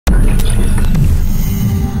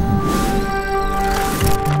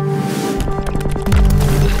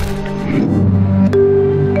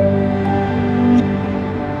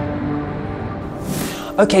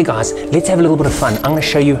Okay guys, let's have a little bit of fun. I'm going to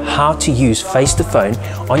show you how to use Faceter phone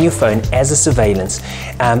on your phone as a surveillance.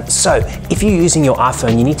 So if you're using your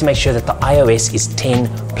iPhone, you need to make sure that the iOS is 10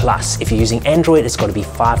 plus. If you're using Android, it's got to be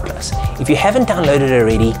 5 plus. If you haven't downloaded it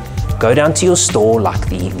already, go down to your store, like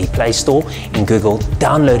the Play Store in Google,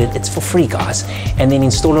 download it, it's for free guys, and then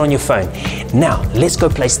install it on your phone. Now, let's go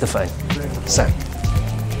place the phone. So,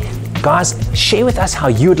 guys, share with us how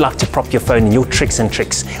you would like to prop your phone and your tricks and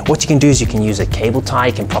tricks. What you can do is you can use a cable tie,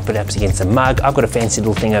 you can prop it up against a mug. I've got a fancy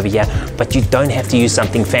little thing over here, but you don't have to use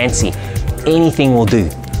something fancy. Anything will do.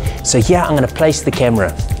 So here, I'm gonna place the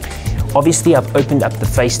camera. Obviously, I've opened up the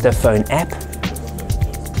Faceter phone app.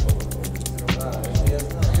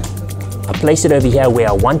 I place it over here where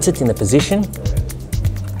I want it in the position,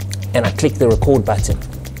 and I click the record button.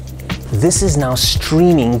 This is now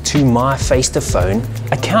streaming to my Faceter phone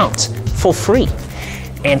account for free.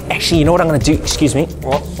 And actually, you know what I'm going to do? Excuse me.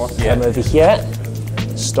 Come over here.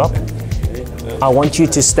 Stop. I want you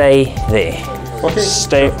to stay there. Okay.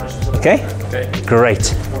 Stay. Okay?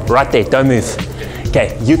 Great. Right there. Don't move.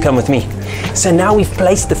 Okay, you come with me. So now we've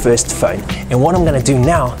placed the first phone. And what I'm going to do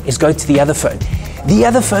now is go to the other phone. The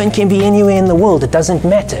other phone can be anywhere in the world, it doesn't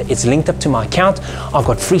matter. It's linked up to my account. I've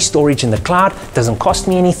got free storage in the cloud, doesn't cost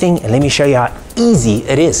me anything, and let me show you how easy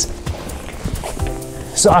it is.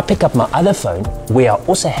 So I pick up my other phone, where I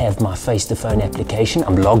also have my Faceter phone application.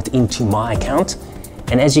 I'm logged into my account,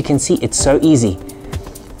 and as you can see, it's so easy.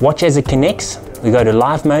 Watch as it connects. We go to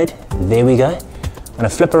live mode, there we go. I'm gonna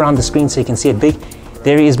flip around the screen so you can see it big.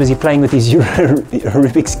 There he is busy playing with his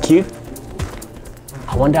Rubik's Cube.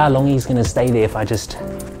 I wonder how long he's gonna stay there if I just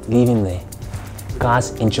leave him there.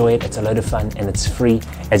 Guys, enjoy it, it's a load of fun and it's free.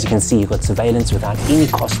 As you can see, you've got surveillance without any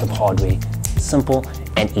cost of hardware. Simple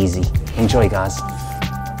and easy. Enjoy guys.